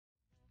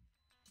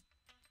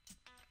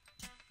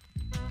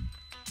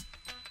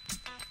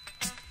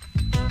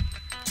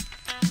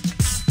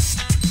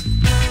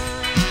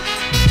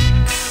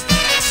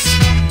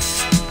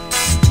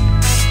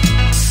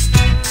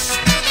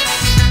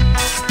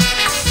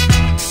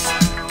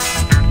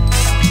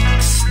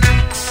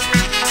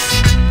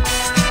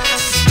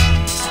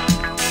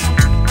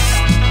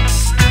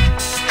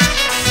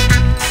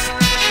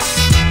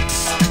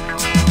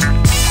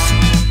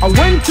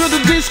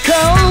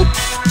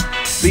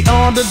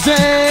other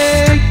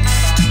day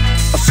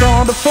I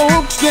saw the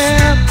folks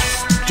there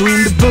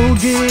doing the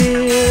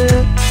boogie.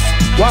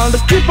 While they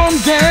keep on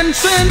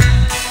dancing,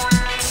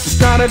 they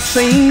started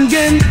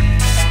singing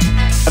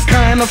a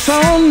kind of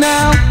song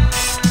now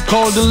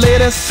called the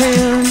latest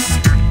thing.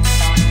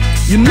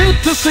 You need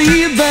to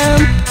see them,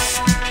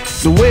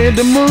 the way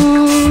they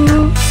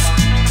move,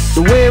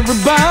 the way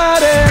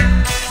everybody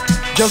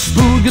just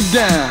boogie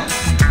down.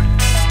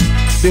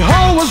 The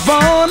whole was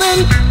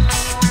burning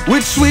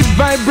with sweet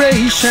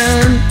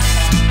vibration,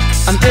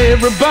 and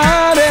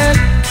everybody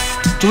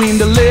doing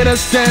the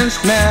latest dance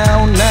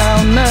now,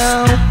 now,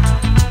 now.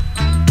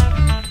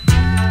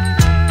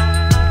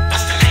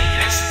 What's the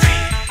latest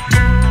thing?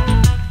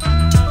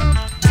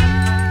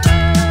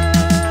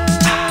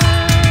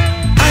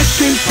 Ice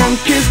cream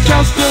funk is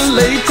just the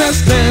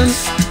latest thing.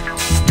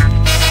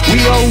 We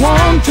all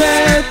want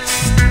it,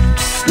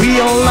 we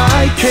all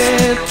like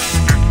it.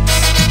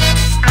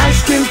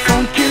 Ice cream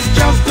funk is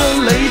just the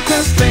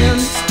latest thing.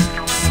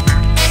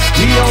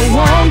 We all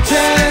want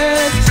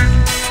it,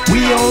 we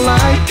all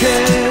like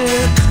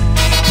it.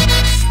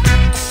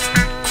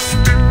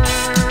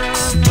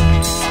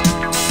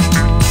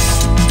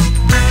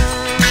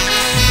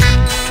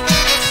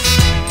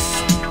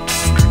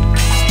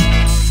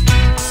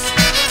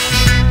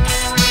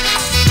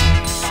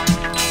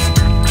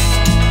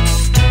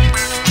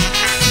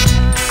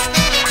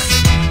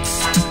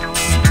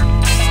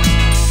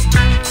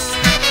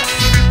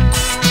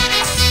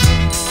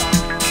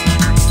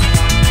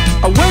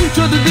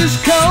 To the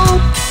disco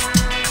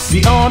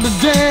the other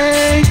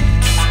day,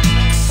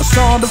 I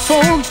saw the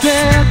folks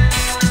there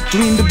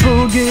doing the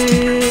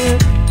boogie.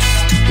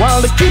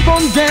 While they keep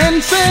on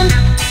dancing,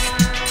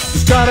 they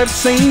started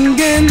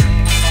singing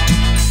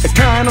a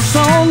kind of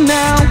song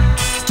now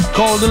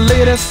called the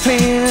latest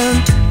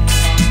thing.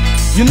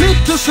 You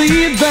need to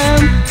see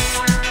them,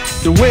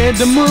 the way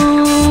they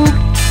move,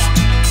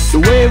 the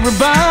way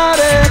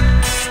everybody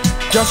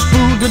just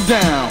boogie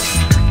down.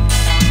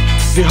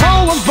 The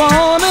whole was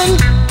burning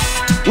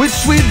with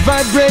sweet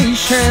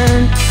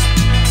vibration,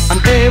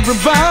 and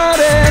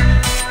everybody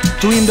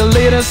doing the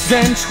latest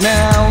dance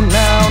now,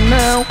 now,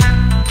 now.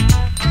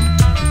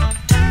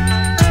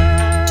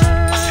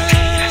 What's the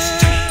latest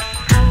thing?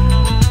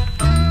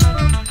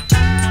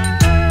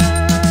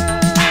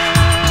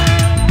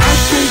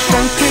 Ice cream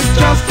funk is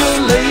just the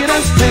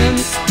latest thing.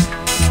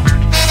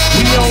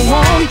 We all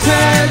want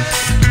it,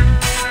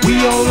 we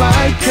all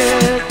like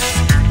it.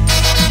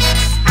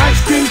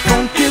 Ice cream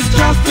funk is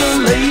just the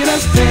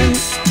latest thing.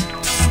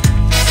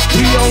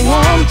 We all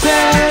want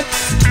it,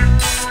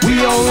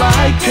 we all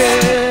like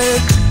it.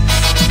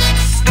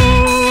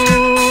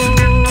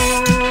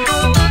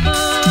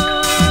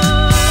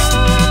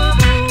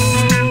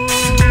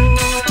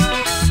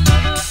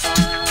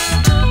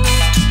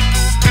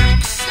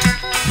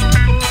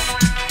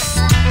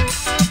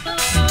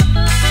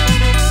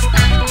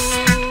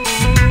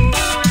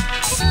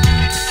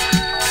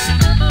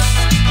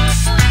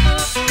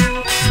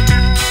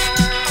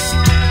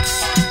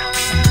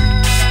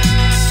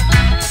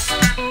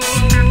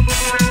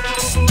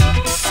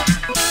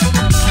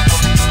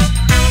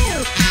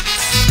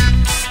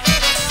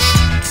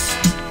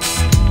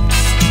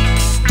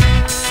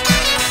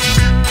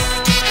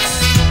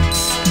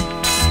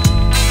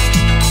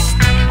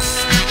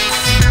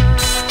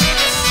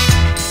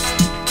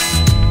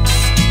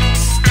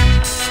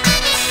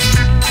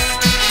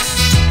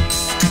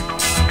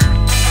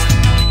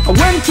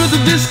 To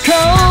the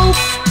disco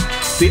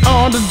the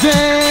other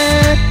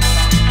day,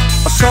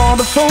 I saw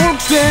the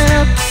folks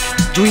there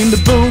doing the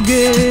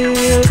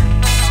boogie.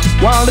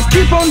 While they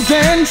keep on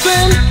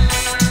dancing,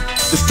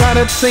 they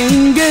started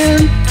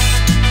singing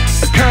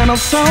a kind of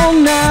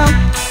song now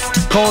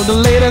called the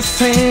latest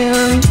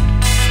thing.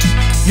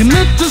 You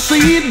need to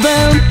see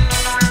them,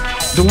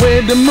 the way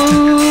they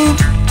move,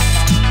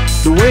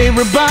 the way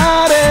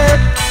everybody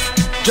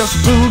just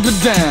boogie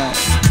down.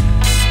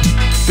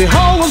 The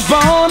whole was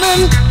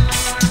burning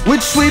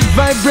with sweet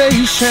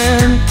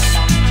vibration,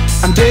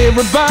 and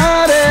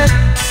everybody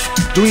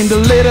doing the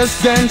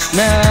latest dance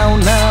now,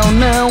 now,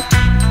 now.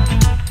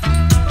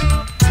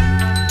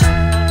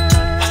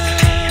 What's the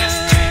latest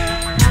thing?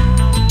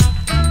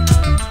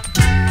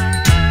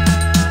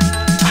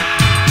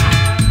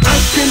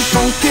 Ice cream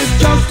funk is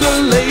just the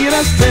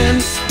latest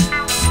thing.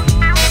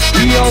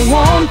 We all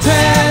want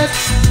it,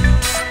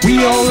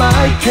 we all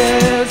like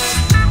it.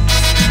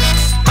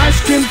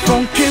 Ice cream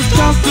funk is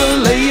just the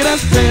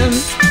latest thing.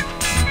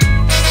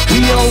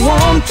 We all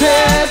want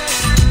it,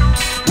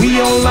 we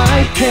all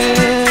like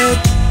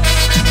it.